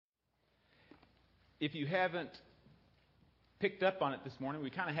If you haven't picked up on it this morning,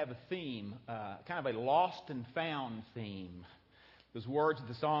 we kind of have a theme, kind of a lost and found theme. Those words of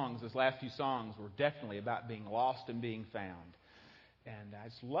the songs, those last few songs, were definitely about being lost and being found. And I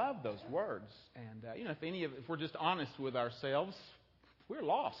just love those words. And, if we're just honest with ourselves, we're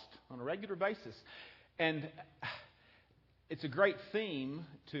lost on a regular basis. And it's a great theme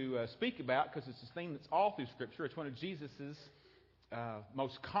to speak about because it's a theme that's all through Scripture. It's one of Jesus'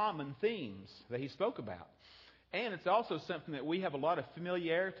 most common themes that he spoke about. And it's also something that we have a lot of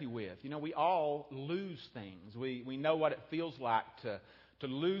familiarity with. You know, we all lose things. We know what it feels like to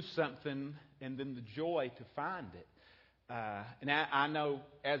lose something and then the joy to find it. And I know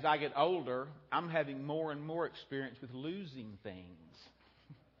as I get older, I'm having more and more experience with losing things.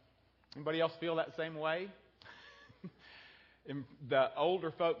 Anybody else feel that same way? And the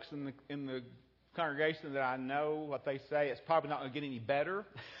older folks in the congregation that I know, what they say, it's probably not going to get any better.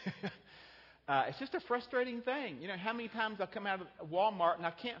 It's just a frustrating thing. You know, how many times I come out of Walmart and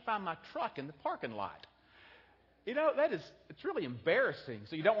I can't find my truck in the parking lot? You know, it's really embarrassing.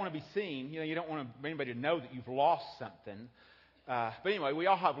 So you don't want to be seen. You know, you don't want anybody to know that you've lost something. But anyway, we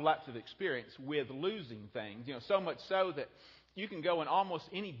all have lots of experience with losing things. You know, so much so that you can go in almost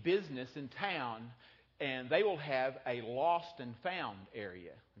any business in town and they will have a lost and found area.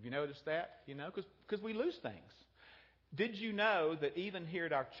 Have you noticed that? You know, because we lose things. Did you know that even here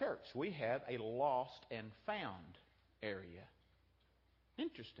at our church, we have a lost and found area?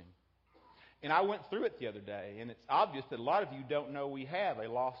 Interesting. And I went through it the other day, and it's obvious that a lot of you don't know we have a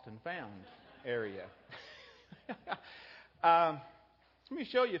lost and found area. Let me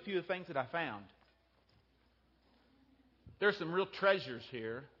show you a few of the things that I found. There's some real treasures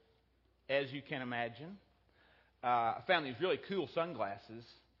here, as you can imagine. I found these really cool sunglasses.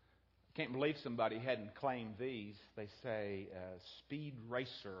 Can't believe somebody hadn't claimed these. They say Speed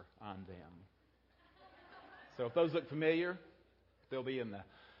Racer on them. So if those look familiar, they'll be in the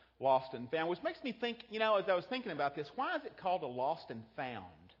lost and found. Which makes me think, you know, as I was thinking about this, why is it called a lost and found?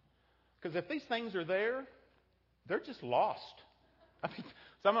 Because if these things are there, they're just lost. I mean,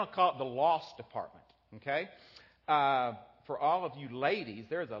 so I'm going to call it the lost department, okay? For all of you ladies,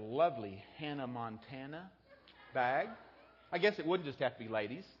 there's a lovely Hannah Montana bag. I guess it wouldn't just have to be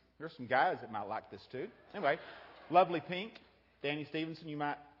ladies. There's some guys that might like this too. Anyway, lovely pink. Danny Stevenson, you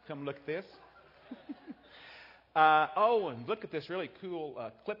might come look at this. And look at this really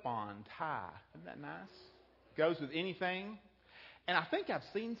cool clip-on tie. Isn't that nice? Goes with anything. And I think I've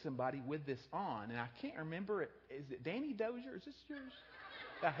seen somebody with this on, and I can't remember it. Is it Danny Dozier? Is this yours?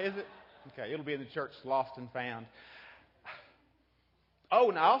 Is it? Okay, it'll be in the church, lost and found. Oh,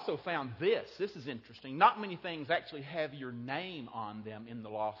 and I also found this. This is interesting. Not many things actually have your name on them in the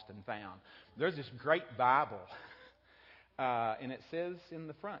lost and found. There's this great Bible, and it says in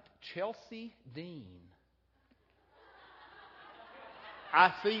the front, Chelsea Dean.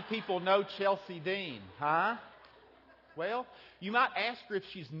 I see people know Chelsea Dean, huh? Well, you might ask her if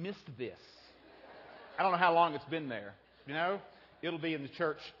she's missed this. I don't know how long it's been there. You know, it'll be in the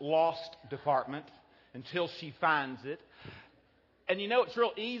church lost department until she finds it. And you know, it's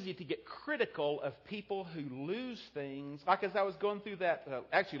real easy to get critical of people who lose things. Like as I was going through that,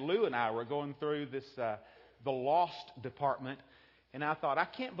 actually Lou and I were going through this, the lost department. And I thought, I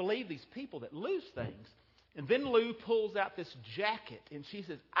can't believe these people that lose things. And then Lou pulls out this jacket and she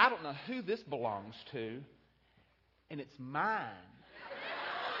says, I don't know who this belongs to. And it's mine.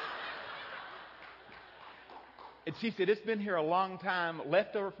 And she said, it's been here a long time,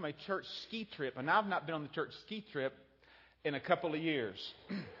 left over from a church ski trip. And I've not been on the church ski trip in a couple of years.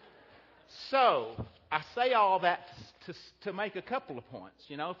 So, I say all that to make a couple of points.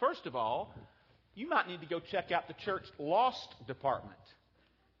 You know, first of all, you might need to go check out the church lost department.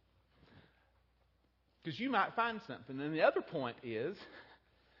 Because you might find something. And the other point is,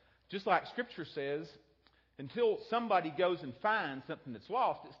 just like Scripture says, until somebody goes and finds something that's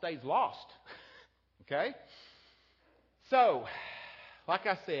lost, it stays lost. Okay? So, like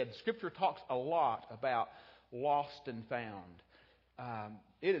I said, Scripture talks a lot about lost and found.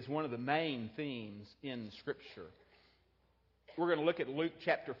 It is one of the main themes in Scripture. We're going to look at Luke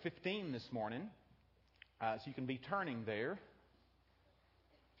chapter 15 this morning. So you can be turning there.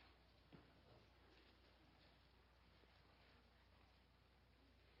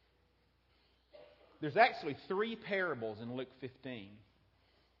 There's actually 3 parables in Luke 15.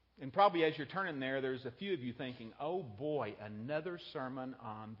 And probably as you're turning there, there's a few of you thinking, oh boy, another sermon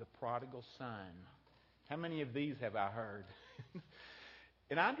on the prodigal son. How many of these have I heard?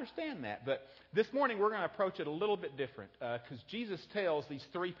 And I understand that. But this morning we're going to approach it a little bit different. Because Jesus tells these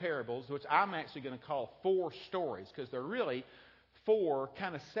 3 parables, which I'm actually going to call 4 stories. Because they're really 4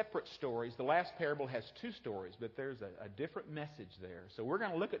 kind of separate stories. The last parable has 2 stories, but there's a different message there. So we're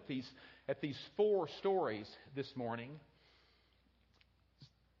going to look at these 4 stories this morning.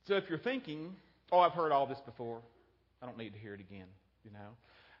 So if you're thinking, oh, I've heard all this before, I don't need to hear it again,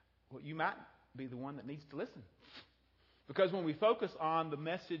 well, you might be the one that needs to listen. Because when we focus on the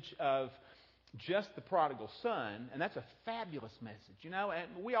message of just the prodigal son, and that's a fabulous message, and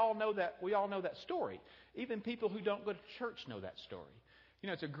we all know that story. Even people who don't go to church know that story.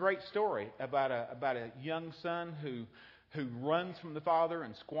 It's a great story about a young son who runs from the father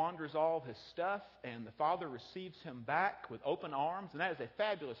and squanders all of his stuff, and the father receives him back with open arms, and that is a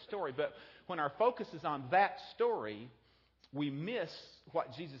fabulous story. But when our focus is on that story, we miss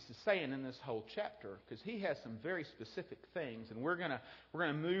what Jesus is saying in this whole chapter, because he has some very specific things, and we're going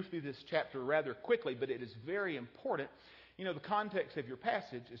to move through this chapter rather quickly, but it is very important. The context of your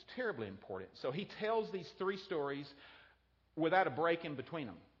passage is terribly important. So he tells these 3 stories without a break in between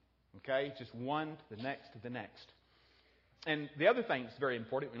them. Okay? Just one to the next to the next. And the other thing that's very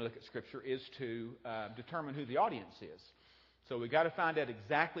important when you look at Scripture is to determine who the audience is. So we've got to find out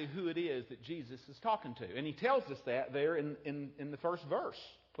exactly who it is that Jesus is talking to. And he tells us that there in the first verse.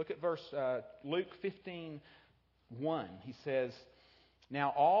 Look at Luke 15:1. He says,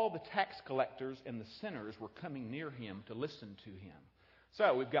 "Now all the tax collectors and the sinners were coming near him to listen to him."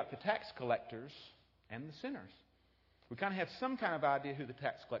 So we've got the tax collectors and the sinners. We kind of have some kind of idea who the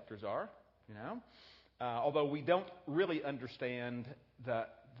tax collectors are, although we don't really understand the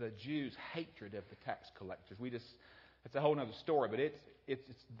Jews' hatred of the tax collectors. It's a whole other story, but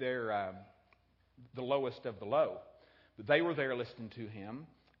it's their the lowest of the low. But they were there listening to him.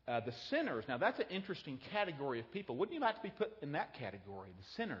 The sinners, now that's an interesting category of people. Wouldn't you like to be put in that category, the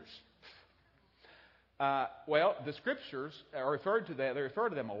sinners? Well, the Scriptures are referred to that. They refer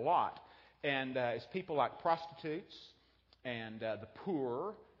to them a lot, and it's people like prostitutes and the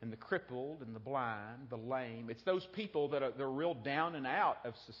poor and the crippled and the blind, the lame. It's those people that they're real down and out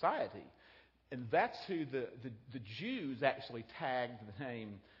of society. And that's who the Jews actually tagged the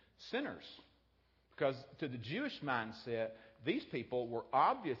name sinners. Because to the Jewish mindset, these people were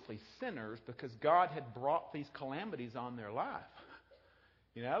obviously sinners because God had brought these calamities on their life.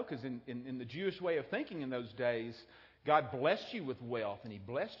 Because in the Jewish way of thinking in those days, God blessed you with wealth and He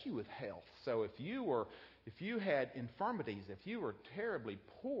blessed you with health. So if you had infirmities, if you were terribly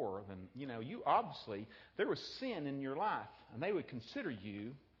poor, then you obviously, there was sin in your life, and they would consider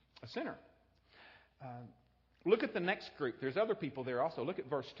you a sinner. Look at the next group. There's other people there also. Look at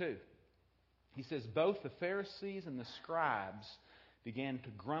verse 2. He says, "Both the Pharisees and the scribes began to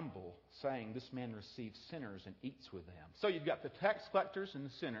grumble, saying, 'This man receives sinners and eats with them.'" So you've got the tax collectors and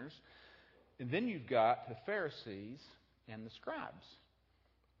the sinners, and then you've got the Pharisees and the scribes.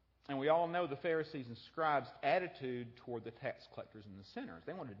 And we all know the Pharisees and scribes' attitude toward the tax collectors and the sinners.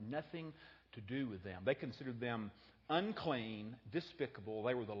 They wanted nothing to do with them. They considered them unclean, despicable.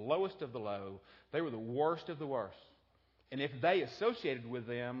 They were the lowest of the low. They were the worst of the worst. And if they associated with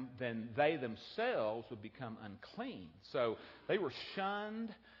them, then they themselves would become unclean. So they were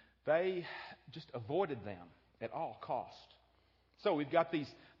shunned. They just avoided them at all cost. So we've got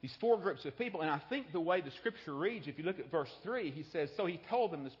these 4 groups of people. And I think the way the Scripture reads, if you look at verse 3, he says, so he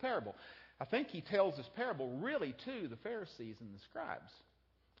told them this parable. I think he tells this parable really to the Pharisees and the scribes.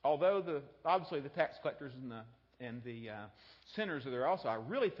 Although obviously the tax collectors and the sinners are there also, I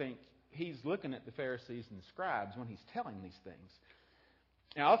really think he's looking at the Pharisees and the scribes when he's telling these things.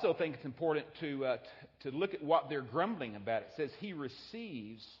 And I also think it's important to look at what they're grumbling about. It says he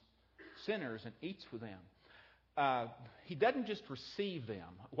receives sinners and eats with them. He doesn't just receive them.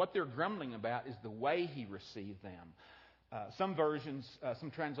 What they're grumbling about is the way he received them. Some versions,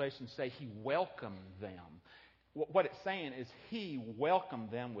 some translations say he welcomed them. What it's saying is he welcomed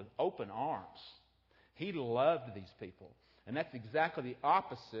them with open arms. He loved these people. And that's exactly the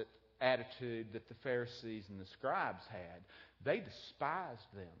opposite attitude that the Pharisees and the scribes had. They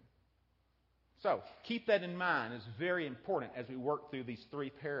despised them. So keep that in mind. It's very important as we work through these 3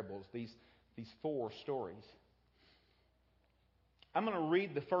 parables, these 4 stories. I'm going to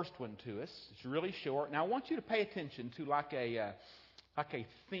read the first one to us. It's really short. Now I want you to pay attention to like a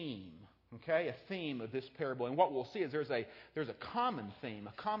theme. Okay, a theme of this parable. And what we'll see is there's a common theme,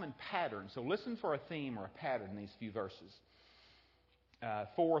 a common pattern. So listen for a theme or a pattern in these few verses.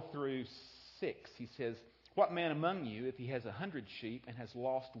 4 through 6, he says, "What man among you, if he has 100 sheep and has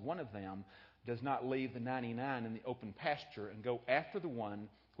lost one of them, does not leave the 99 in the open pasture and go after the one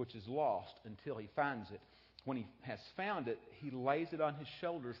which is lost until he finds it? When he has found it, he lays it on his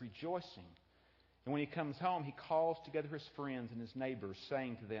shoulders, rejoicing. And when he comes home, he calls together his friends and his neighbors,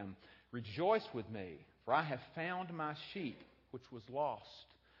 saying to them, 'Rejoice with me, for I have found my sheep which was lost.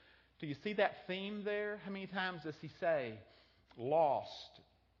 Do you see that theme there? How many times does he say, lost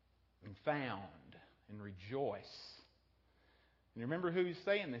and found and rejoice? And remember who he's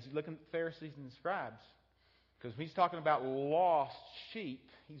saying this. He's looking at the Pharisees and the scribes. Because when he's talking about lost sheep,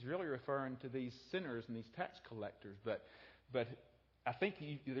 he's really referring to these sinners and these tax collectors. But I think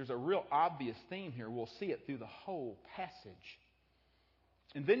there's a real obvious theme here. We'll see it through the whole passage.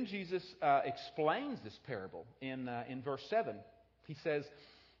 And then Jesus explains this parable in verse 7. He says,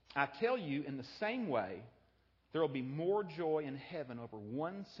 I tell you, in the same way, there will be more joy in heaven over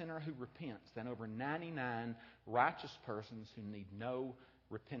one sinner who repents than over 99 righteous persons who need no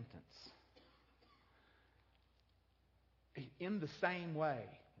repentance. In the same way.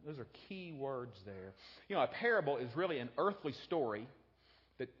 Those are key words there. You know, a parable is really an earthly story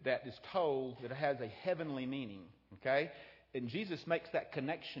that is told that has a heavenly meaning. Okay? And Jesus makes that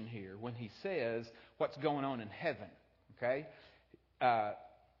connection here when he says what's going on in heaven. Okay?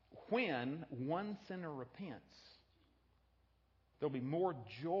 When one sinner repents, there'll be more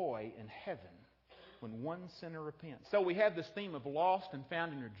joy in heaven when one sinner repents. So we have this theme of lost and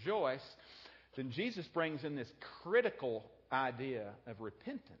found and rejoice. Then Jesus brings in this critical idea of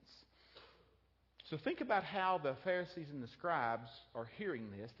repentance. So think about how the Pharisees and the scribes are hearing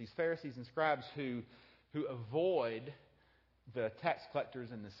this. These Pharisees and scribes who avoid the tax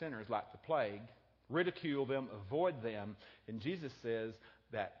collectors and the sinners like the plague, ridicule them, avoid them. And Jesus says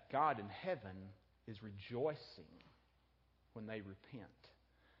that God in heaven is rejoicing when they repent.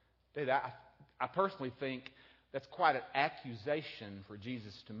 I personally think that's quite an accusation for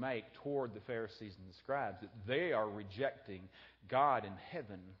Jesus to make toward the Pharisees and the scribes, that they are rejecting God in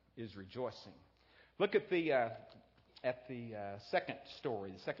heaven is rejoicing. Look at the second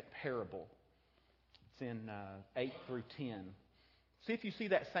story, the second parable. It's in 8 through 10. See if you see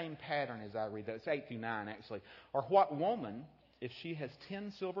that same pattern as I read that. It's 8 through 9, actually. Or what woman, if she has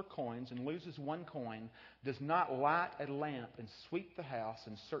 10 silver coins and loses one coin, does not light a lamp and sweep the house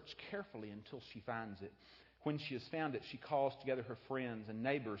and search carefully until she finds it? When she has found it, she calls together her friends and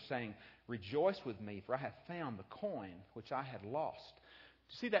neighbors, saying, Rejoice with me, for I have found the coin which I had lost.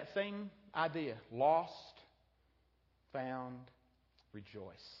 Do you see that same idea? Lost, found,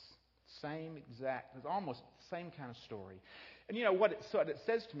 rejoice. Same exact, it's almost the same kind of story. And you know, what it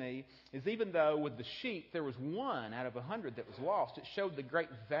says to me is, even though with the sheep there was one out of 100 that was lost, it showed the great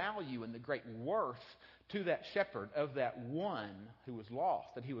value and the great worth to that shepherd of that one who was lost,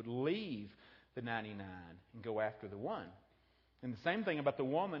 that he would leave the 99 and go after the one. And the same thing about the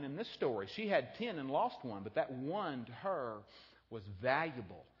woman in this story. She had 10 and lost one, but that one to her was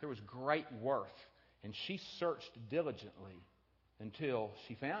valuable. There was great worth. And she searched diligently until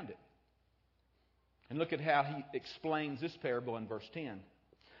she found it. And look at how he explains this parable in verse 10.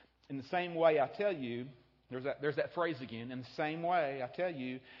 In the same way, I tell you, there's that phrase again. In the same way, I tell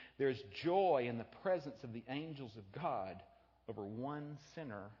you, there's joy in the presence of the angels of God over one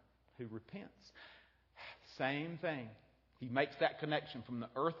sinner who repents. Same thing. He makes that connection from the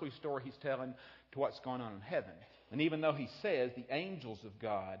earthly story he's telling to what's going on in heaven. And even though he says the angels of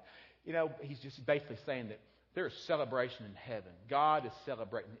God, you know, he's just basically saying that there is celebration in heaven. God is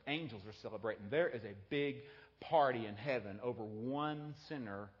celebrating. The angels are celebrating. There is a big party in heaven over one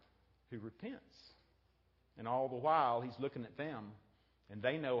sinner who repents. And all the while, he's looking at them, and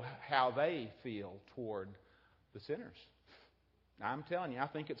they know how they feel toward the sinners. I'm telling you, I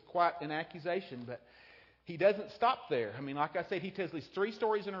think it's quite an accusation, but he doesn't stop there. I mean, like I said, he tells these 3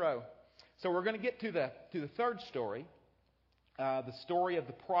 stories in a row. So we're going to get to the third story, the story of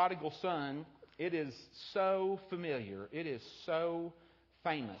the prodigal son. It is so familiar. It is so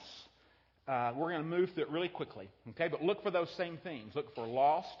famous. We're going to move through it really quickly, okay? But look for those same themes. Look for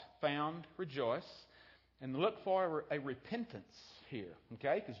lost, found, rejoice, and look for a repentance here,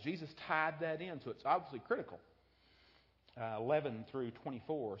 okay? Because Jesus tied that in, so it's obviously critical. 11 through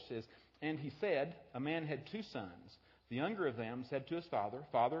 24 says, And he said, a man had 2 sons. The younger of them said to his father,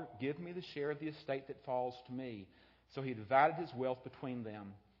 Father, give me the share of the estate that falls to me. So he divided his wealth between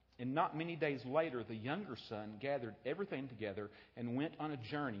them. And not many days later, the younger son gathered everything together and went on a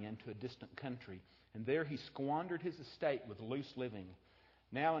journey into a distant country. And there he squandered his estate with loose living.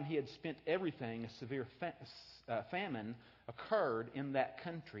 Now when he had spent everything, a severe famine occurred in that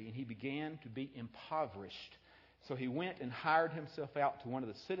country, and he began to be impoverished. So he went and hired himself out to one of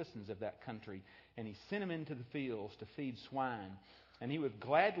the citizens of that country, and he sent him into the fields to feed swine. And he would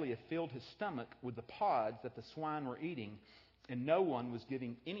gladly have filled his stomach with the pods that the swine were eating, and no one was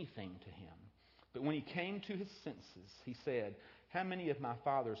giving anything to him. But when he came to his senses, he said, How many of my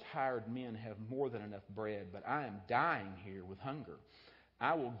father's hired men have more than enough bread, but I am dying here with hunger?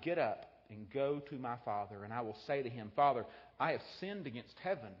 I will get up and go to my father, and I will say to him, Father, I have sinned against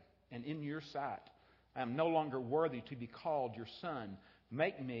heaven and in your sight. I am no longer worthy to be called your son.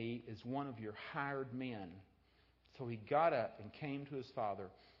 Make me as one of your hired men. So he got up and came to his father.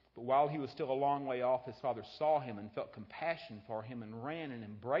 But while he was still a long way off, his father saw him and felt compassion for him and ran and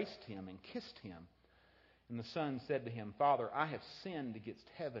embraced him and kissed him. And the son said to him, Father, I have sinned against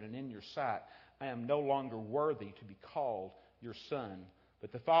heaven and in your sight. I am no longer worthy to be called your son.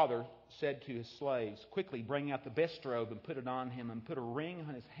 But the father said to his slaves, Quickly bring out the best robe and put it on him, and put a ring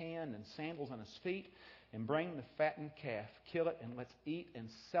on his hand and sandals on his feet, and bring the fattened calf, kill it, and let's eat and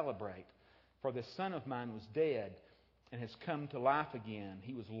celebrate. For this son of mine was dead and has come to life again.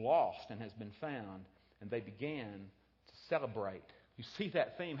 He was lost and has been found. And they began to celebrate. You see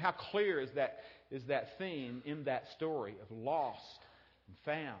that theme? How clear is that theme in that story of lost and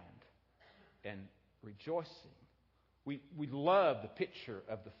found and rejoicing? We love the picture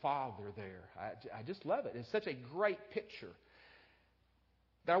of the Father there. I just love it. It's such a great picture.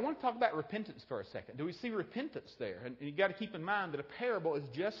 But I want to talk about repentance for a second. Do we see repentance there? And you've got to keep in mind that a parable is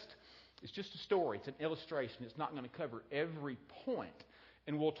just a story. It's an illustration. It's not going to cover every point.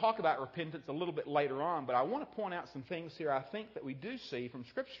 And we'll talk about repentance a little bit later on. But I want to point out some things here I think that we do see from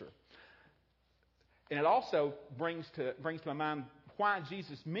Scripture. And it also brings to my mind why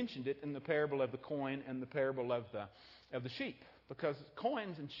Jesus mentioned it in the parable of the coin and the parable of the sheep. Because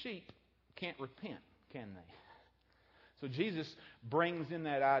coins and sheep can't repent, can they? So Jesus brings in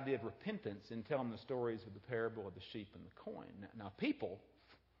that idea of repentance in telling the stories of the parable of the sheep and the coin. Now people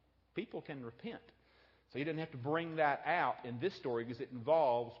can repent. So he doesn't have to bring that out in this story because it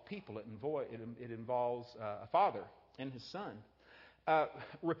involves people. It involves a father and his son.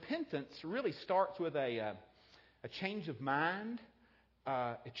 Repentance really starts with a change of mind,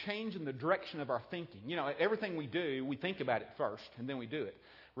 a change in the direction of our thinking. You know, everything we do, we think about it first, and then we do it.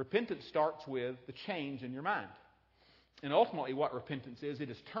 Repentance starts with the change in your mind. And ultimately what repentance is,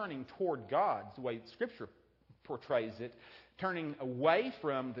 it is turning toward God, the way Scripture portrays it, turning away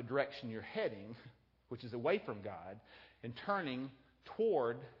from the direction you're heading, which is away from God, and turning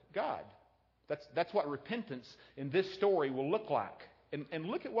toward God. That's what repentance in this story will look like. And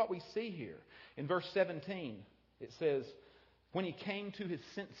look at what we see here. In verse 17, it says, when he came to his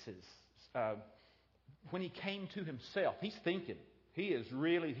senses, when he came to himself, he's thinking.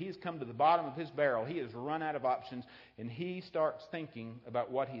 He's come to the bottom of his barrel. He has run out of options, and he starts thinking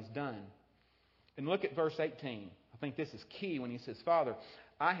about what he's done. And look at verse 18. I think this is key when he says, Father,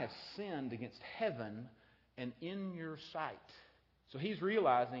 I have sinned against heaven and in your sight. So he's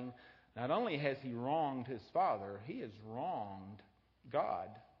realizing not only has he wronged his father, he has wronged God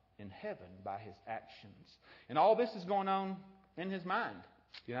in heaven by his actions. And all this is going on in his mind.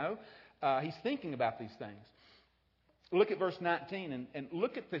 You know, he's thinking about these things. Look at verse 19 and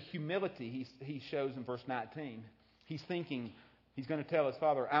look at the humility he shows in verse 19. He's thinking, he's going to tell his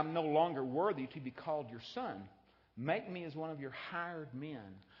father, I'm no longer worthy to be called your son. Make me as one of your hired men.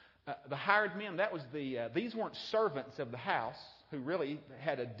 The hired men, that was these weren't servants of the house who really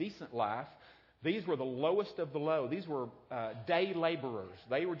had a decent life. These were the lowest of the low. These were day laborers.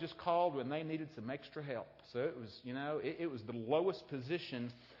 They were just called when they needed some extra help. So it was, it was the lowest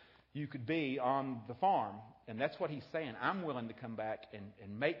position you could be on the farm. And that's what he's saying. I'm willing to come back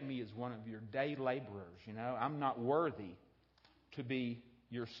and make me as one of your day laborers. I'm not worthy to be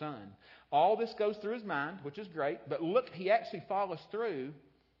your son. All this goes through his mind, which is great. But look, he actually follows through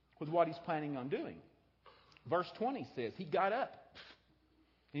with what he's planning on doing. Verse 20 says, he got up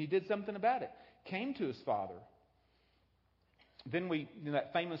and he did something about it. Came to his father. Then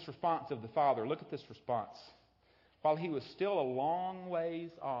that famous response of the father, look at this response. While he was still a long ways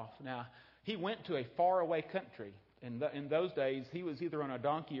off. Now, he went to a faraway country. In those days, he was either on a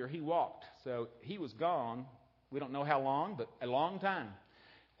donkey or he walked. So he was gone. We don't know how long, but a long time.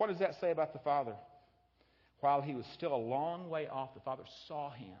 What does that say about the father? While he was still a long way off, the father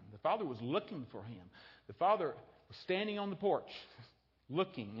saw him. The father was looking for him. The father was standing on the porch,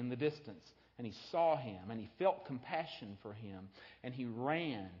 looking in the distance. And he saw him, and he felt compassion for him. And he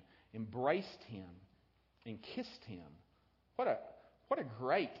ran, embraced him, and kissed him. What a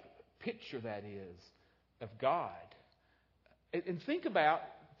great picture that is of God. And think about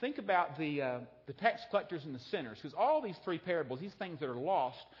the tax collectors and the sinners, because all these three parables, these things that are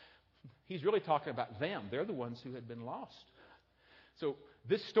lost, he's really talking about them. They're the ones who had been lost. So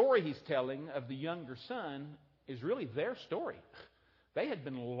this story he's telling of the younger son is really their story. They had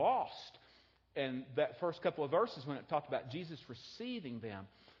been lost. And that first couple of verses when it talked about Jesus receiving them,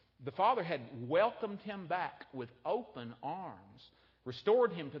 the Father had welcomed him back with open arms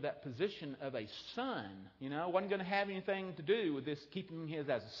restored him to that position of a son. Wasn't going to have anything to do with this keeping him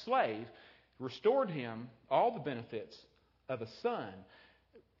as a slave. Restored him all the benefits of a son.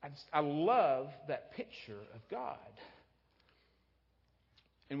 I love that picture of God.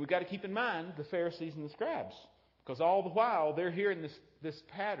 And we've got to keep in mind the Pharisees and the scribes, because all the while they're hearing this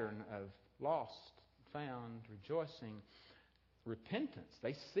pattern of lost, found, rejoicing, repentance.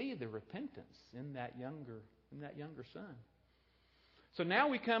 They see the repentance in that younger son. So now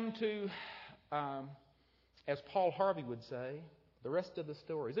we come to, as Paul Harvey would say, the rest of the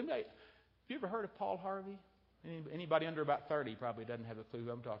stories. Have you ever heard of Paul Harvey? Anybody under about 30 probably doesn't have a clue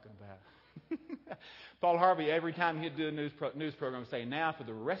who I'm talking about. Paul Harvey, every time he'd do a news program, would say, now for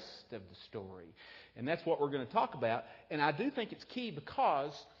the rest of the story. And that's what we're going to talk about. And I do think it's key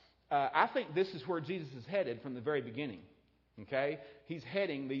because I think this is where Jesus is headed from the very beginning. Okay? He's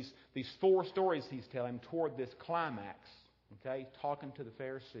heading these 4 stories he's telling toward this climax. Okay? Talking to the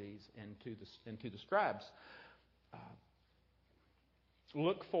Pharisees and to the scribes.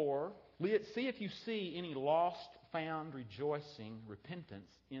 See if you see any lost, found, rejoicing, repentance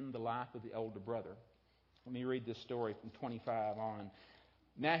in the life of the older brother. Let me read this story from 25 on.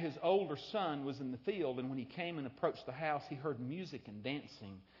 Now his older son was in the field, and when he came and approached the house, he heard music and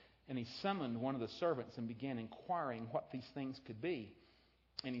dancing. And he summoned one of the servants and began inquiring what these things could be.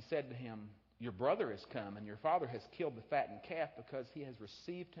 And he said to him, your brother has come, and your father has killed the fattened calf because he has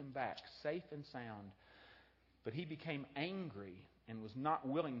received him back safe and sound. But he became angry and was not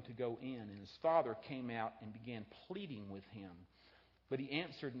willing to go in. And his father came out and began pleading with him. But he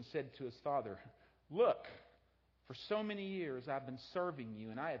answered and said to his father, look, for so many years I've been serving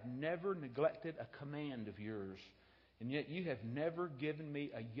you, and I have never neglected a command of yours. And yet you have never given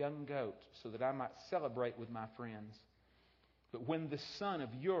me a young goat so that I might celebrate with my friends. But when this son of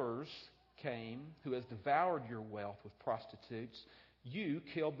yours came, who has devoured your wealth with prostitutes, you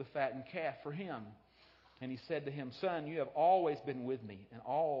killed the fattened calf for him. And he said to him, son, you have always been with me, and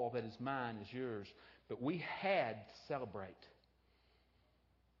all that is mine is yours. But we had to celebrate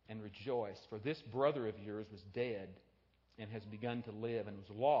and rejoice, for this brother of yours was dead and has begun to live, and was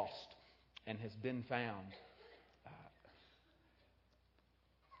lost and has been found.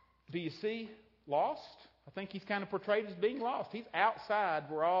 Do you see lost? I think he's kind of portrayed as being lost. He's outside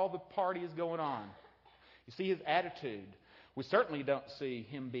where all the party is going on. You see his attitude. We certainly don't see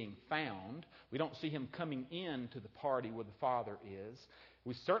him being found. We don't see him coming into the party where the Father is.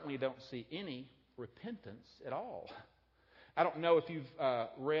 We certainly don't see any repentance at all. I don't know if you've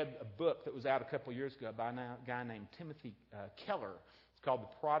read a book that was out a couple of years ago by a guy named Timothy Keller. It's called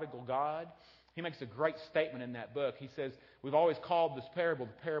The Prodigal God. He makes a great statement in that book. He says, we've always called this parable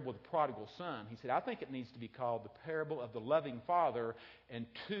the parable of the prodigal son. He said, I think it needs to be called the parable of the loving father and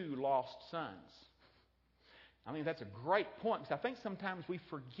 2 lost sons. I mean, that's a great point, because I think sometimes we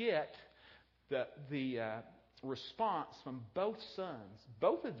forget the response from both sons.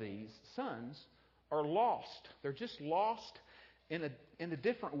 Both of these sons are lost. They're just lost in a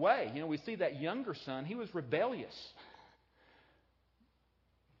different way. We see that younger son, he was rebellious.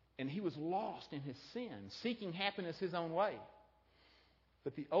 And he was lost in his sin, seeking happiness his own way.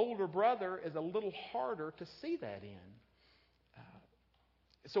 But the older brother is a little harder to see that in.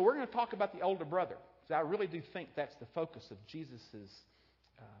 So we're going to talk about the older brother, because I really do think that's the focus of Jesus'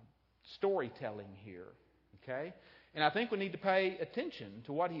 storytelling here. Okay? And I think we need to pay attention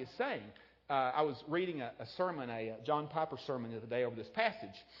to what he is saying. I was reading a sermon, a John Piper sermon the other day over this passage,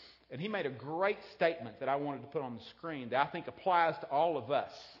 and he made a great statement that I wanted to put on the screen that I think applies to all of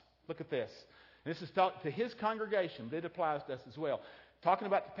us. Look at this. And this is to his congregation, but it applies to us as well. Talking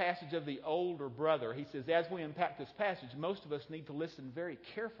about the passage of the older brother, he says, as we unpack this passage, most of us need to listen very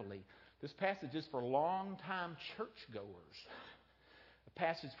carefully. This passage is for long-time churchgoers. A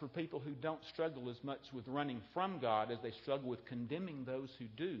passage for people who don't struggle as much with running from God as they struggle with condemning those who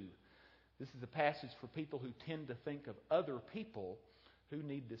do. This is a passage for people who tend to think of other people who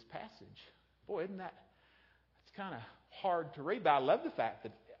need this passage. Boy, it's kind of hard to read, but I love the fact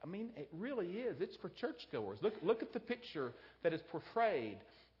that, it really is. It's for churchgoers. Look at the picture that is portrayed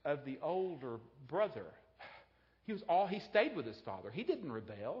of the older brother. He stayed with his father. He didn't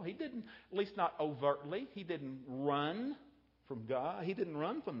rebel. He didn't, at least not overtly. He didn't run from God. He didn't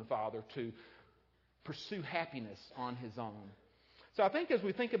run from the Father to pursue happiness on his own. So I think as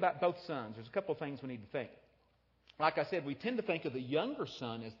we think about both sons, there's a couple of things we need to think. Like I said, we tend to think of the younger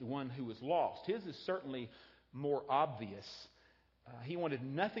son as the one who was lost. His is certainly more obvious. He wanted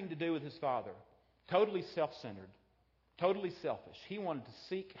nothing to do with his father. Totally self-centered. Totally selfish. He wanted to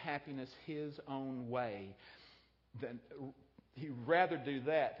seek happiness his own way. He'd rather do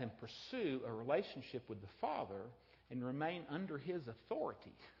that than pursue a relationship with the Father and remain under His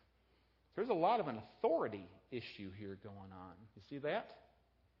authority. There's a lot of an authority issue here going on. You see that?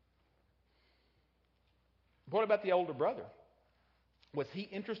 What about the older brother? Was he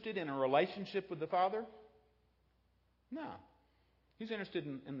interested in a relationship with the father? No. He's interested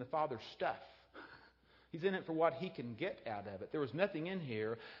in the father's stuff. He's in it for what he can get out of it. There was nothing in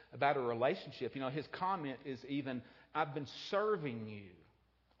here about a relationship. You know, his comment is even, I've been serving you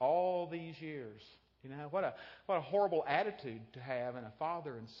all these years. You know, what a horrible attitude to have in a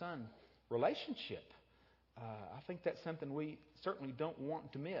father and son relationship. I think that's something we certainly don't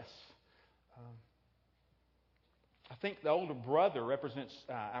want to miss. I think the older brother represents,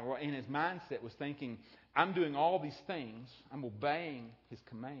 in his mindset, was thinking, I'm doing all these things, I'm obeying his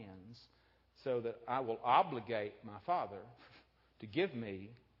commands, so that I will obligate my father to give me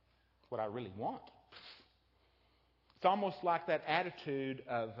what I really want. It's almost like that attitude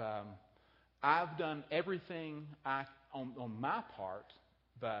of, I've done everything on my part,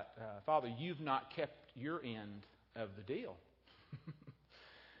 but Father, you've not kept your end of the deal.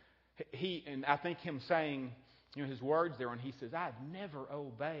 And I think him saying, you know, his words there when he says, I've never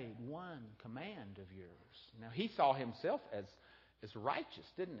obeyed one command of yours. Now, he saw himself as righteous,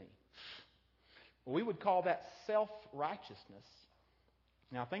 didn't he? Well, we would call that self-righteousness.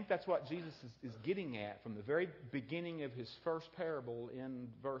 Now, I think that's what Jesus is getting at from the very beginning of his first parable in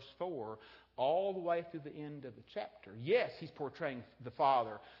verse 4 all the way through the end of the chapter. Yes, he's portraying the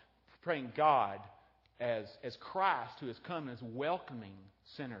Father, portraying God as Christ who has come and is welcoming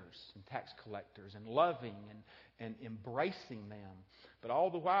sinners and tax collectors and loving and embracing them. But all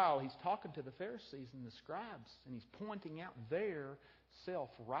the while, he's talking to the Pharisees and the scribes, and he's pointing out their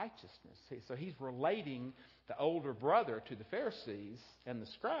self-righteousness. So he's relating the older brother to the Pharisees and the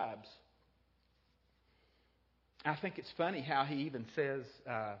scribes. I think it's funny how he even says,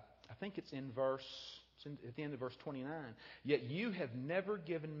 I think it's at the end of verse 29, yet you have never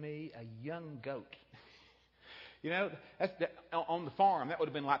given me a young goat. You know, on the farm, that would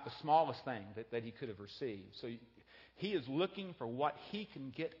have been like the smallest thing that he could have received. So he is looking for what he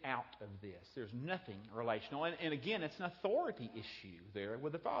can get out of this. There's nothing relational. And again, it's an authority issue there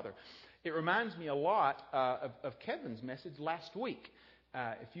with the Father. It reminds me a lot of Kevin's message last week.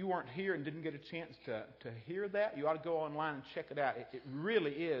 If you weren't here and didn't get a chance to hear that, you ought to go online and check it out. It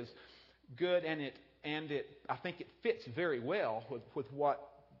really is good, and I think it fits very well with what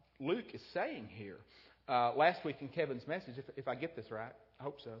Luke is saying here. Last week in Kevin's message, if I get this right, I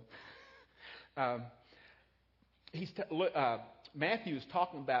hope so. Matthew is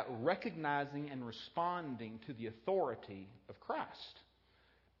talking about recognizing and responding to the authority of Christ.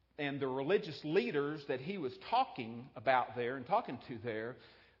 And the religious leaders that he was talking about there and talking to there,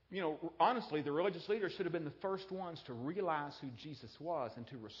 you know, honestly, the religious leaders should have been the first ones to realize who Jesus was and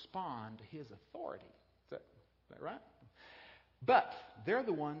to respond to his authority. Is that right? But they're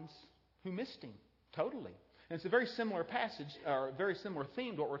the ones who missed him totally. And it's a very similar passage, or a very similar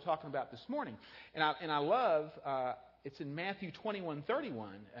theme to what we're talking about this morning. And I love, it's in Matthew 21:31.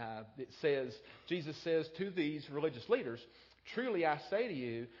 It says, Jesus says to these religious leaders, truly I say to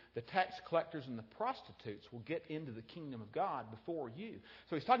you, the tax collectors and the prostitutes will get into the kingdom of God before you.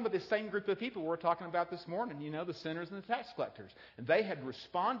 So he's talking about this same group of people we're talking about this morning, you know, the sinners and the tax collectors. And they had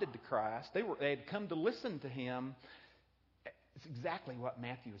responded to Christ. They had come to listen to him. It's exactly what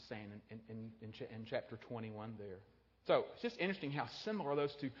Matthew is saying in chapter 21 there. So it's just interesting how similar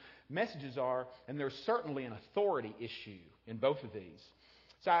those two messages are, and there's certainly an authority issue in both of these.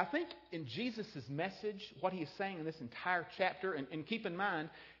 So I think in Jesus' message, what he is saying in this entire chapter, and keep in mind,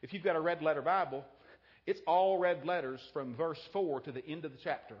 if you've got a red letter Bible, it's all red letters from verse 4 to the end of the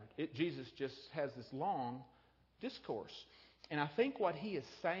chapter. Jesus just has this long discourse. And I think what he is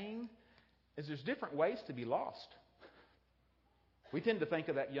saying is there's different ways to be lost. We tend to think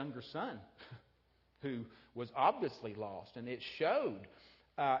of that younger son who was obviously lost, and it showed.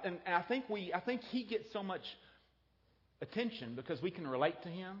 And I think he gets so much attention because we can relate to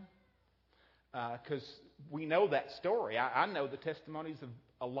him, because we know that story. I know the testimonies of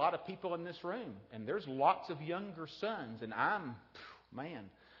a lot of people in this room, and there's lots of younger sons, and I'm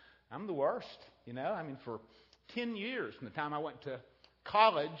the worst. You know, I mean, for 10 years from the time I went to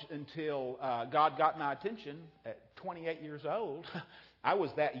college until God got my attention at 28 years old, I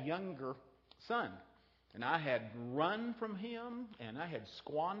was that younger son. And I had run from him, and I had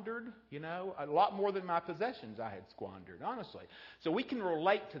squandered, you know, a lot more than my possessions I had squandered, honestly. So we can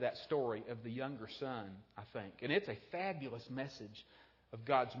relate to that story of the younger son, I think. And it's a fabulous message of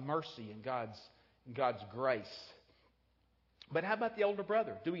God's mercy and God's grace. But how about the older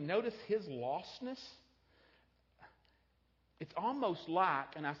brother? Do we notice his lostness? It's almost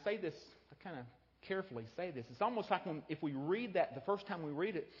like, and I say this, I kind of carefully say this. It's almost like if we read that the first time we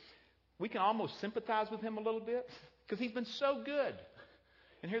read it, we can almost sympathize with him a little bit because he's been so good.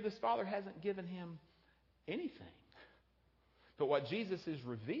 And here this father hasn't given him anything. But what Jesus is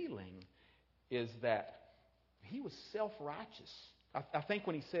revealing is that he was self-righteous. I think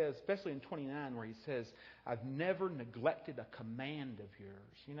when he says, especially in 29, where he says, I've never neglected a command of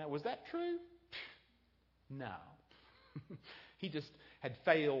yours. Was that true? No. He just had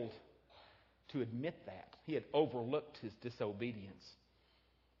failed to admit that. He had overlooked his disobedience.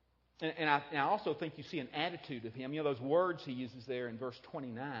 And I also think you see an attitude of him. Those words he uses there in verse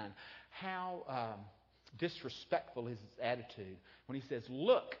 29. How disrespectful is his attitude when he says,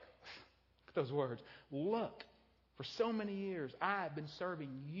 look at those words. Look, for so many years I have been serving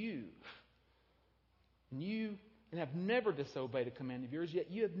you. And have never disobeyed a command of yours,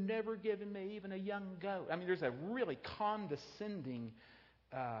 yet you have never given me even a young goat. There's a really condescending,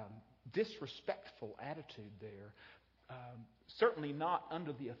 disrespectful attitude there. Certainly not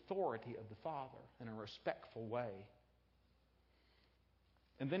under the authority of the Father in a respectful way.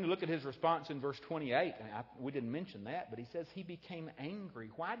 And then look at his response in verse 28. We didn't mention that, but he says he became angry.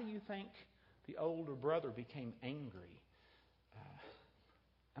 Why do you think the older brother became angry?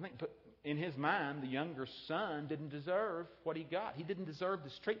 I think in his mind, the younger son didn't deserve what he got. He didn't deserve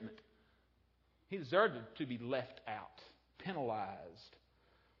this treatment. He deserved to be left out, penalized.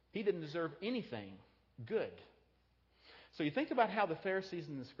 He didn't deserve anything good. So you think about how the Pharisees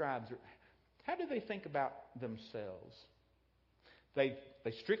and the scribes, how do they think about themselves? They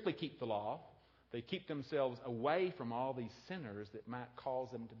strictly keep the law. They keep themselves away from all these sinners that might cause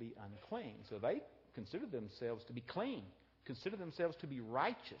them to be unclean. So they consider themselves to be clean, consider themselves to be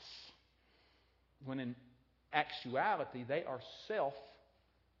righteous, when in actuality they are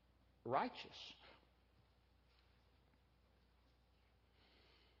self-righteous.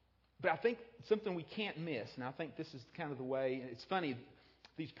 But I think something we can't miss, and I think this is kind of the way, it's funny,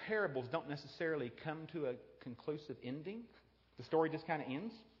 these parables don't necessarily come to a conclusive ending. The story just kind of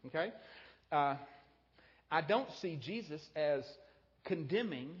ends, okay? I don't see Jesus as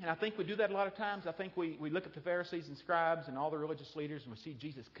condemning, and I think we do that a lot of times. I think we look at the Pharisees and scribes and all the religious leaders and we see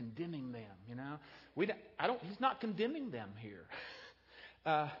Jesus condemning them, He's not condemning them here.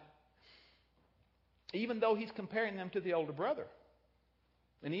 Even though he's comparing them to the older brother.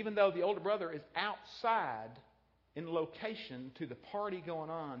 And even though the older brother is outside in location to the party going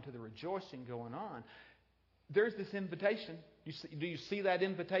on, to the rejoicing going on, there's this invitation. Do you see that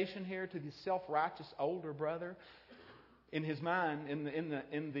invitation here to the self-righteous older brother? In his mind,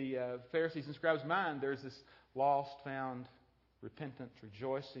 in the Pharisees and scribes' mind, there's this lost, found, repentant,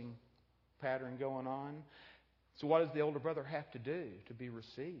 rejoicing pattern going on. So what does the older brother have to do to be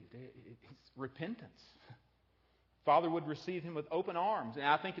received? It's repentance. Father would receive him with open arms. And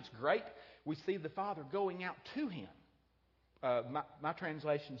I think it's great we see the Father going out to him. My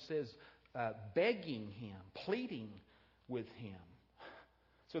translation says begging him, pleading with him.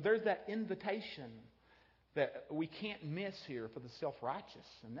 So there's that invitation that we can't miss here for the self-righteous.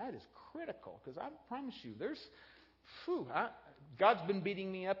 And that is critical, because I promise you, God's been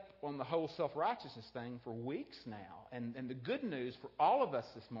beating me up on the whole self-righteousness thing for weeks now. And the good news for all of us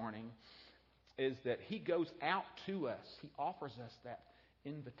this morning is that he goes out to us. He offers us that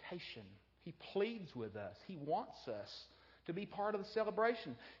invitation. He pleads with us. He wants us to be part of the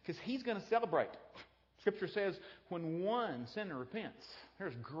celebration, because he's going to celebrate. Scripture says when one sinner repents,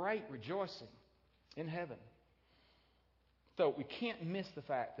 there's great rejoicing in heaven. So we can't miss the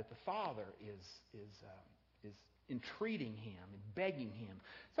fact that the Father is entreating him and begging him.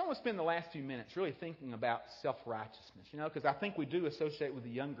 So I want to spend the last few minutes really thinking about self-righteousness, because I think we do associate with the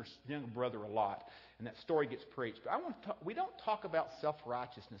younger brother a lot, and that story gets preached. But we don't talk about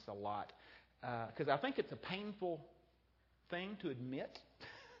self-righteousness a lot, because I think it's a painful thing to admit.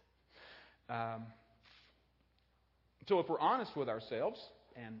 So if we're honest with ourselves,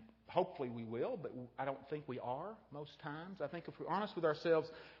 and hopefully we will, but I don't think we are most times. I think if we're honest with ourselves,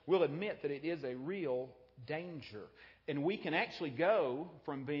 we'll admit that it is a real danger. And we can actually go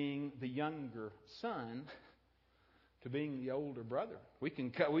from being the younger son to being the older brother. We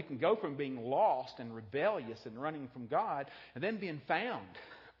can go from being lost and rebellious and running from God, and then being found.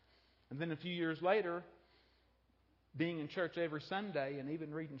 And then a few years later, being in church every Sunday and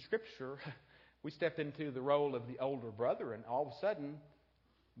even reading Scripture, we step into the role of the older brother, and all of a sudden,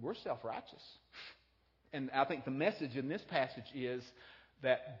 we're self-righteous. And I think the message in this passage is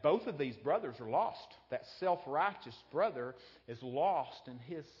that both of these brothers are lost. That self-righteous brother is lost in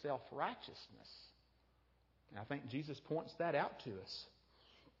his self-righteousness. And I think Jesus points that out to us.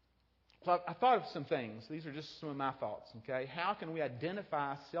 So I thought of some things. These are just some of my thoughts, okay? How can we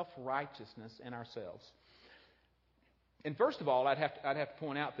identify self-righteousness in ourselves? And first of all, I'd have to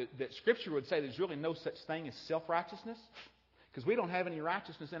point out that Scripture would say there's really no such thing as self-righteousness, because we don't have any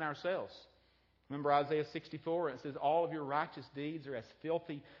righteousness in ourselves. Remember Isaiah 64, and it says, all of your righteous deeds are as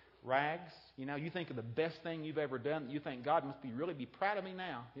filthy rags. You know, you think of the best thing you've ever done, you think God must really be proud of me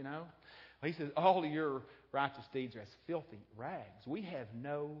now, you know. He says, all of your righteous deeds are as filthy rags. We have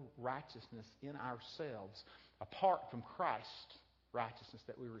no righteousness in ourselves apart from Christ's righteousness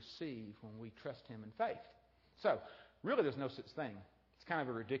that we receive when we trust Him in faith. So, really there's no such thing. It's kind of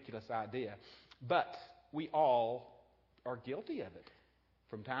a ridiculous idea. But we all are guilty of it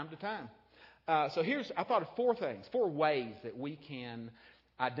from time to time. So I thought of four ways that we can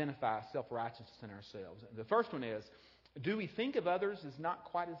identify self-righteousness in ourselves. The first one is, do we think of others as not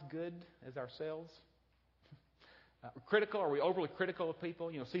quite as good as ourselves? Critical? Are we overly critical of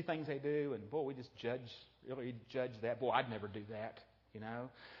people? You know, see things they do, and boy, we just really judge that. Boy, I'd never do that. You know,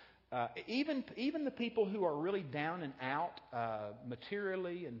 even the people who are really down and out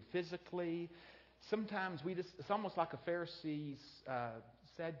materially and physically, sometimes it's almost like a Pharisee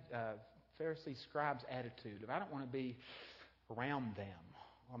scribe's attitude of I don't want to be around them.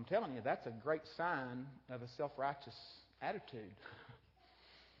 Well, I'm telling you, that's a great sign of a self-righteous attitude.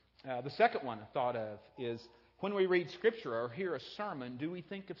 The second one I thought of is when we read Scripture or hear a sermon, do we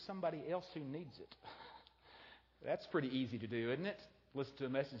think of somebody else who needs it? That's pretty easy to do, isn't it? Listen to a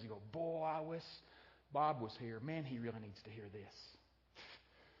message and go, boy, I wish Bob was here. Man, he really needs to hear this.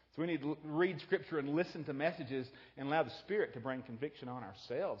 So we need to read Scripture and listen to messages and allow the Spirit to bring conviction on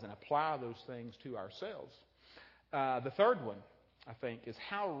ourselves and apply those things to ourselves. The third one, I think, is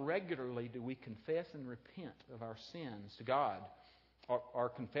how regularly do we confess and repent of our sins to God or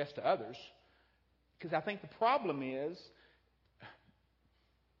confess to others? Because I think the problem is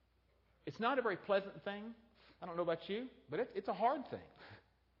it's not a very pleasant thing. I don't know about you, but it's a hard thing.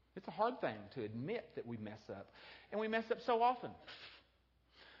 It's a hard thing to admit that we mess up. And we mess up so often.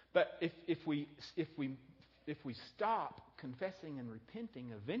 But if we stop confessing and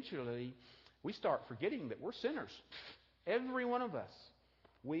repenting, eventually we start forgetting that we're sinners. Every one of us,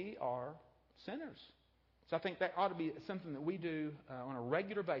 we are sinners. So I think that ought to be something that we do on a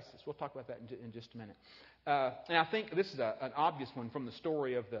regular basis. We'll talk about that in just a minute. And I think this is an obvious one from the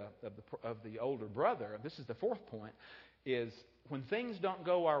story of the older brother. This is the fourth point: is when things don't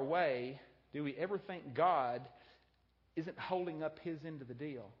go our way, do we ever think God isn't holding up His end of the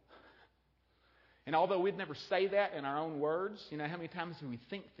deal? And although we'd never say that in our own words, you know, how many times do we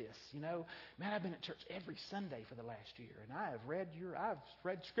think this? You know, man, I've been at church every Sunday for the last year, and I've read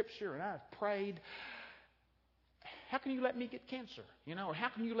Scripture, and I've prayed. How can you let me get cancer? You know, or how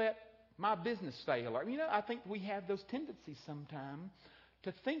can you let my business fail? Or, you know, I think we have those tendencies sometimes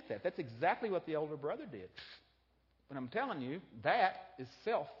to think that. That's exactly what the older brother did. But I'm telling you, that is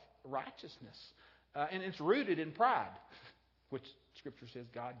self-righteousness. And it's rooted in pride, which Scripture says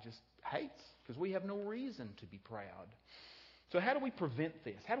God just hates, because we have no reason to be proud. So how do we prevent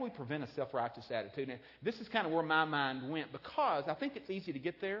this? How do we prevent a self-righteous attitude? And this is kind of where my mind went, because I think it's easy to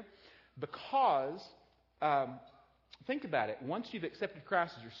get there. Because, think about it. Once you've accepted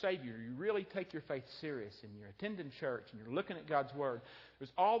Christ as your Savior, you really take your faith serious, and you're attending church, and you're looking at God's Word.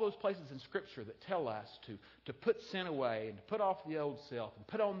 There's all those places in Scripture that tell us to put sin away, and to put off the old self, and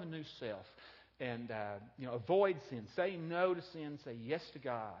put on the new self. And, avoid sin. Say no to sin. Say yes to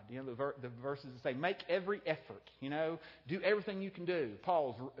God. You know, the verses that say, make every effort. You know, do everything you can do.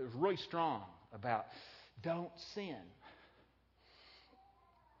 Paul's really strong about don't sin.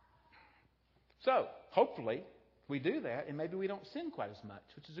 So, hopefully, we do that, and maybe we don't sin quite as much,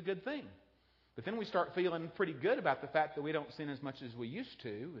 which is a good thing. But then we start feeling pretty good about the fact that we don't sin as much as we used to,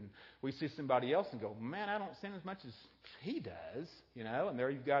 and we see somebody else and go, man, I don't sin as much as he does, you know, and there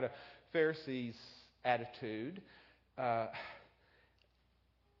you've got a Pharisee's attitude. I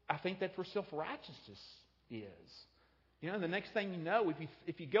think that's where self-righteousness is. You know, the next thing you know,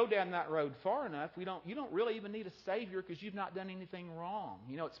 if you go down that road far enough, you don't really even need a Savior, because you've not done anything wrong.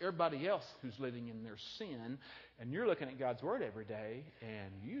 You know, it's everybody else who's living in their sin, and you're looking at God's Word every day,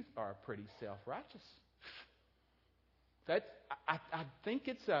 and you are pretty self-righteous. I think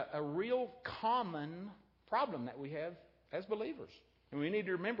it's a real common problem that we have as believers. And we need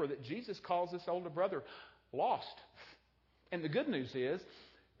to remember that Jesus calls this older brother lost. And the good news is,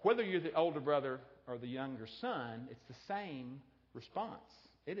 whether you're the older brother or the younger son, it's the same response.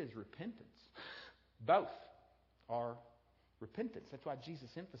 It is repentance. Both are repentance. That's why Jesus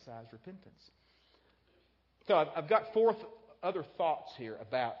emphasized repentance. So I've got four other thoughts here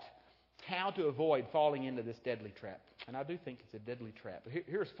about how to avoid falling into this deadly trap. And I do think it's a deadly trap. But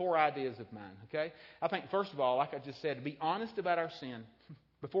here's 4 ideas of mine, okay? I think, first of all, like I just said, to be honest about our sin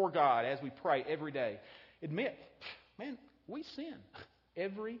before God as we pray every day. Admit, man, we sin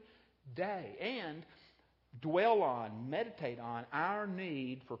every day. And dwell on, meditate on our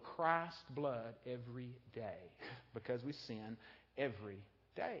need for Christ's blood every day because we sin every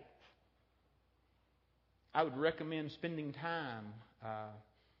day. I would recommend spending time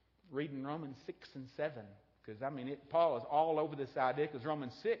reading Romans 6 and 7 because, Paul is all over this idea because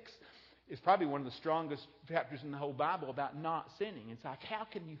Romans 6 is probably one of the strongest chapters in the whole Bible about not sinning. It's like, how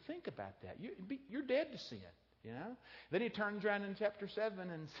can you think about that? You're dead to sin, you know? Then he turns around in chapter 7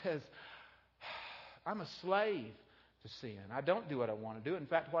 and says, I'm a slave to sin. I don't do what I want to do. In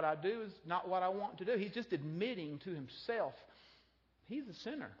fact, what I do is not what I want to do. He's just admitting to himself he's a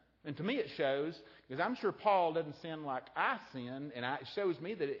sinner. And to me it shows, because I'm sure Paul doesn't sin like I sin, and it shows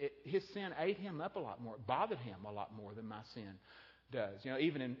me that his sin ate him up a lot more. It bothered him a lot more than my sin does. You know,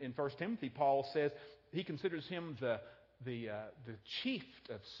 even in 1 Timothy, Paul says he considers him the chief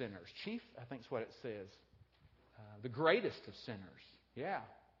of sinners. Chief, I think is what it says. The greatest of sinners. Yeah.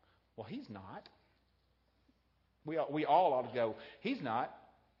 Well, he's not. We all ought to go, he's not,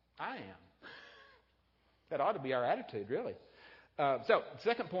 I am. That ought to be our attitude, really. So, the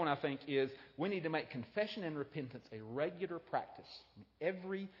second point, I think, is we need to make confession and repentance a regular practice.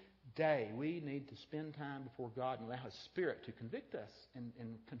 Every day we need to spend time before God and allow His Spirit to convict us and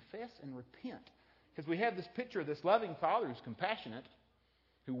confess and repent. Because we have this picture of this loving Father who's compassionate,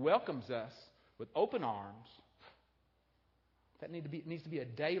 who welcomes us with open arms. That needs to be a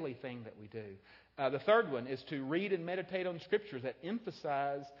daily thing that we do. The third one is to read and meditate on Scriptures that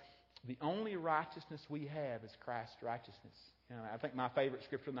emphasize the only righteousness we have is Christ's righteousness. You know, I think my favorite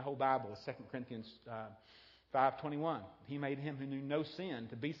scripture in the whole Bible is 2 Corinthians 5:21. He made Him who knew no sin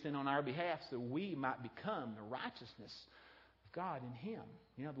to be sin on our behalf so we might become the righteousness of God in Him.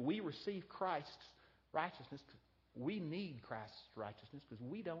 You know, we receive Christ's righteousness. We need Christ's righteousness because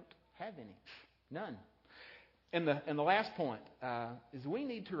we don't have any. None. And the last point is we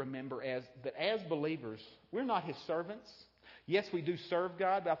need to remember that as believers, we're not His servants. Yes, we do serve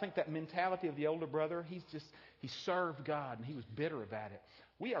God, but I think that mentality of the older brother, he served God and he was bitter about it.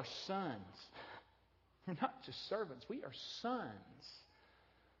 We are sons. We're not just servants. We are sons.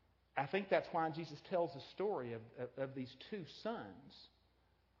 I think that's why Jesus tells the story of these 2 sons.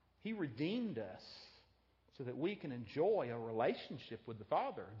 He redeemed us so that we can enjoy a relationship with the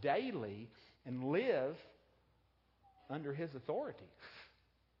Father daily and live under His authority.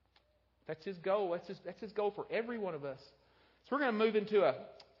 That's His goal. That's His goal for every one of us. So we're going to move into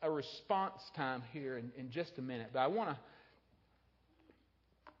a response time here in just a minute. But I want to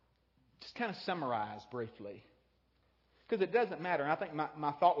just kind of summarize briefly. Because it doesn't matter. And I think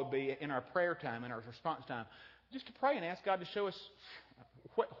my thought would be in our prayer time, in our response time, just to pray and ask God to show us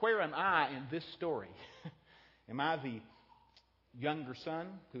where am I in this story? Am I the younger son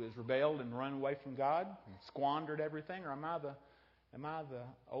who has rebelled and run away from God and squandered everything? Or am I the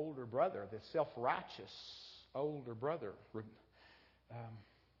older brother, the self-righteous older brother?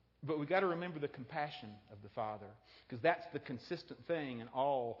 But we've got to remember the compassion of the Father, because that's the consistent thing in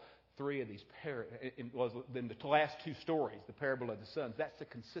all 3 of these in the last 2 stories, the parable of the sons. That's the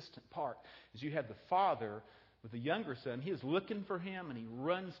consistent part. Is you have the father with the younger son. He is looking for him and he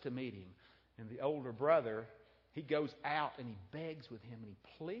runs to meet him. And the older brother, he goes out and he begs with him and he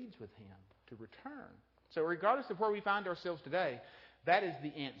pleads with him to return. So regardless of where we find ourselves today, that is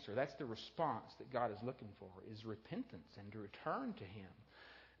the answer. That's the response that God is looking for, is repentance and to return to Him.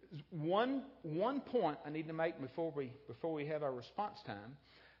 One point I need to make before we have our response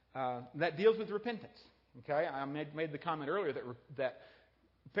time that deals with repentance. Okay, I made the comment earlier that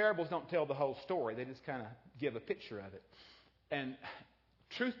parables don't tell the whole story; they just kind of give a picture of it. And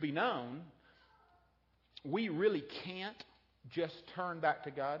truth be known, we really can't just turn back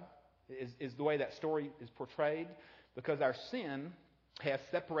to God. Is the way that story is portrayed, because our sin has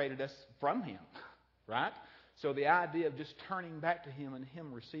separated us from Him, right? So the idea of just turning back to Him and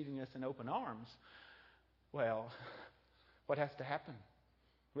Him receiving us in open arms, well, what has to happen?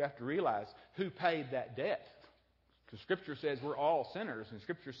 We have to realize who paid that debt. Because Scripture says we're all sinners, and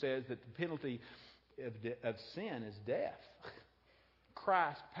Scripture says that the penalty of sin is death.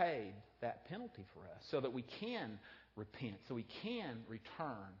 Christ paid that penalty for us so that we can repent, so we can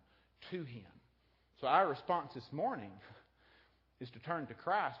return to Him. So our response this morning is to turn to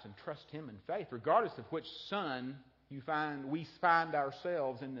Christ and trust Him in faith. Regardless of which son we find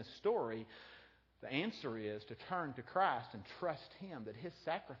ourselves in this story, the answer is to turn to Christ and trust Him that His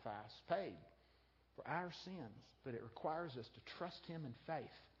sacrifice paid for our sins. But it requires us to trust Him in faith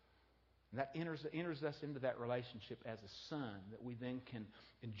And that enters us into that relationship as a son that we then can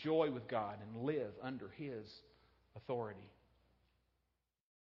enjoy with God and live under His authority.